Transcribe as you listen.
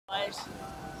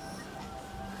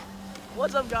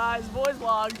What's up, guys? Boys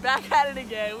Vlog, back at it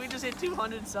again. We just hit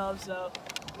 200 subs, so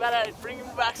we gotta bring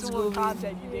back some more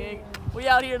content, you dig? We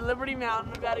out here at Liberty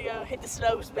Mountain. We gotta go hit the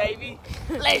slopes, baby.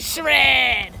 Let's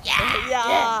shred!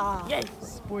 Yeah!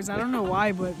 Boys, I don't know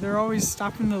why, but they're always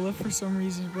stopping the lift for some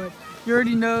reason. But you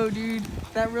already know, dude.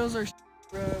 That reels our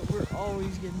bro. We're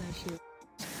always getting that shit.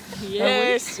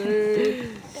 Yes, sir.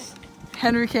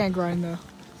 Henry can't grind though.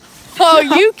 Oh,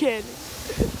 you can.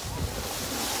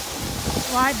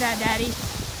 Ride that, daddy.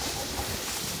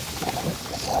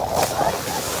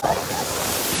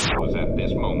 It was at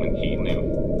this moment he knew.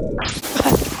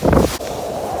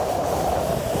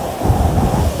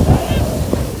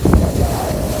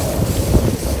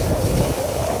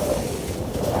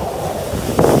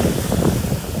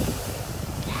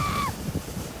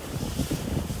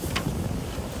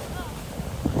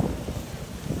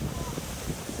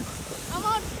 I'm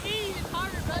on speed. It's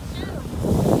harder, but too.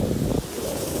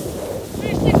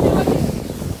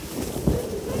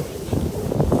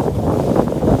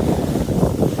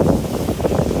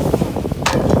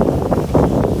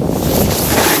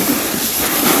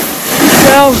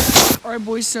 Alright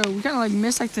boys, so we kind of like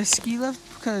missed like the ski lift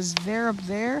because they're up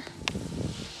there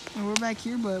and we're back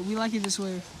here, but we like it this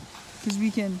way because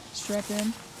we can strap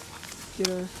in, get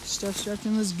our stuff strapped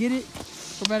in. Let's get it.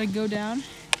 We're about to go down.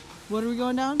 What are we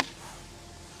going down?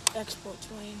 Export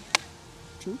Twain.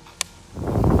 True.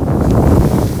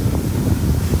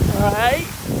 Alright.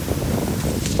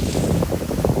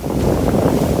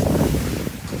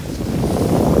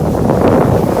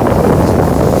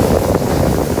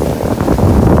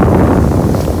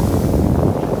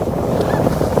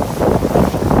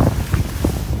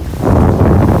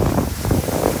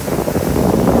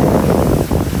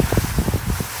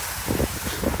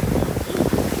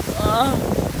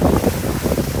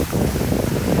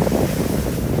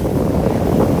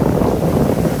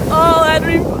 Oh,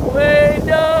 Henry, wait,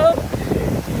 no.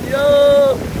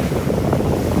 Yo.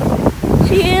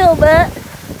 Chill, man.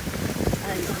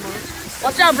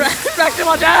 Watch out, Braxton,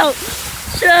 watch out.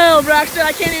 Chill, Braxton,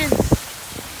 I can't even.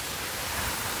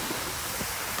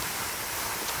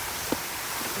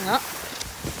 No.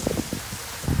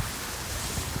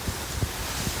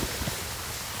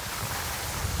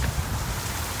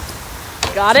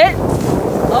 Got it?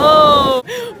 Oh,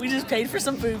 we just paid for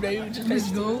some food, baby. We just paid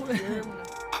Let's go.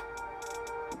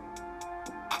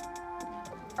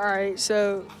 Alright,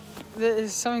 so this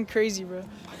is something crazy, bro.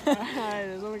 Alright,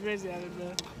 there's something crazy happened,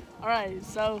 bro. Alright,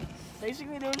 so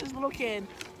basically there was this little kid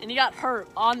and he got hurt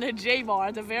on the J-bar,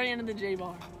 at the very end of the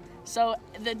J-bar. So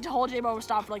the whole J-bar was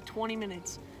stopped for like 20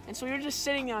 minutes. And so we were just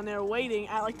sitting down there waiting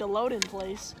at like the load-in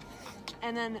place.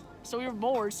 And then, so we were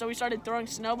bored, so we started throwing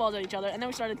snowballs at each other, and then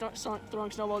we started throwing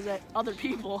snowballs at other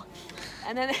people.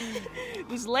 And then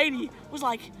this lady was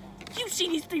like, "You see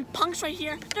these three punks right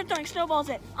here? They're throwing snowballs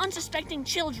at unsuspecting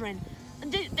children.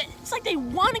 And it's like they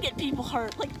want to get people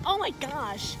hurt. Like, oh my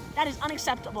gosh, that is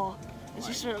unacceptable." And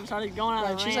she started going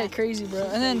on. She's like crazy, bro.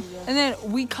 And then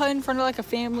we cut in front of like a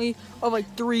family of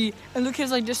like 3, and look,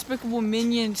 his like despicable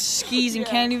minion skis and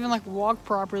can't even like walk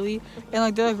properly, and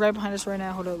like they're like right behind us right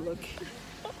now. Hold up, look.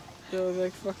 They're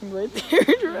like fucking right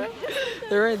there, right?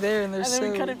 They're right there, and they're so. And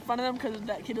then we cut in front of them because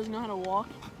that kid doesn't know how to walk.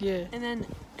 Yeah. And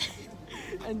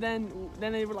then,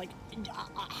 then they were like,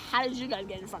 "How did you guys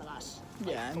get in front of us?"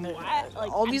 Yeah, and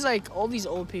Like, all these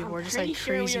old people are just like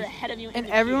sure crazy, we were ahead of you and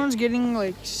everyone's getting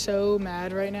like so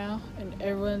mad right now, and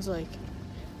everyone's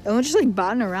just like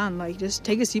botting around, like just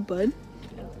take a seat, bud,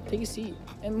 take a seat.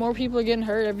 And more people are getting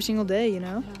hurt every single day, you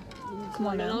know. Yeah. Come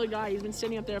on now. Another guy, he's been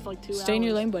sitting up there for like 2 hours. Stay in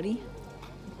your lane, buddy.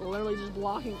 Literally just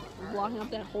blocking up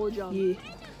that whole jump. Yeah.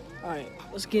 All right,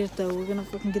 let's get it though. We're gonna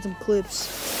fucking get some clips.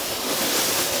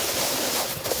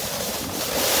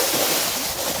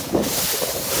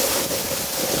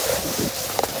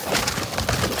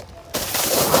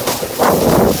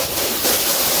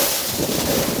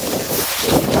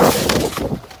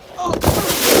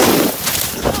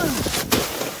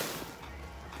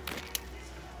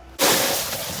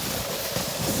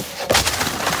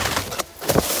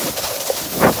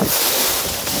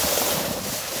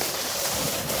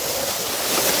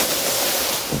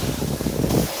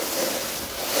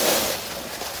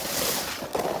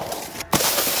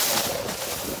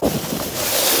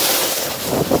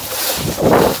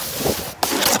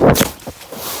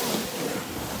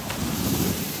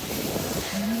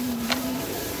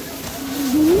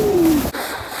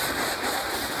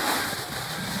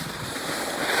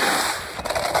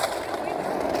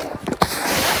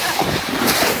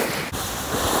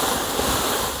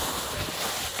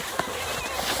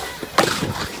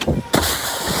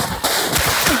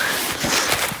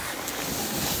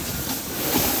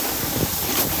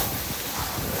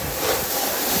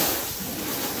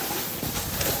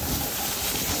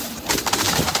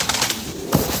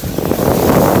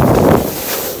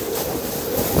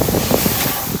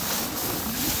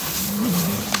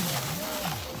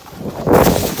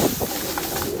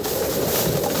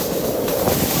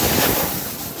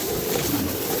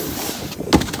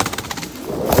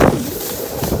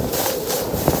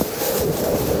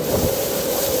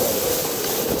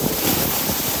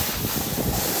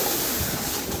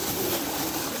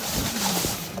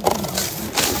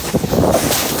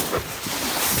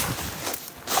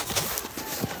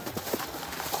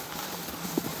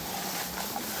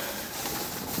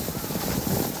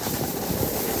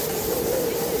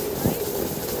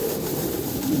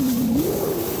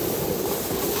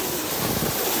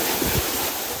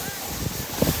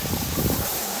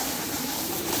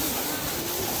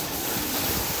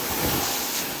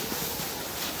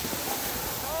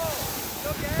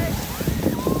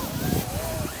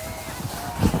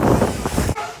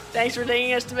 Thanks for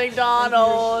taking us to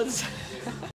McDonald's.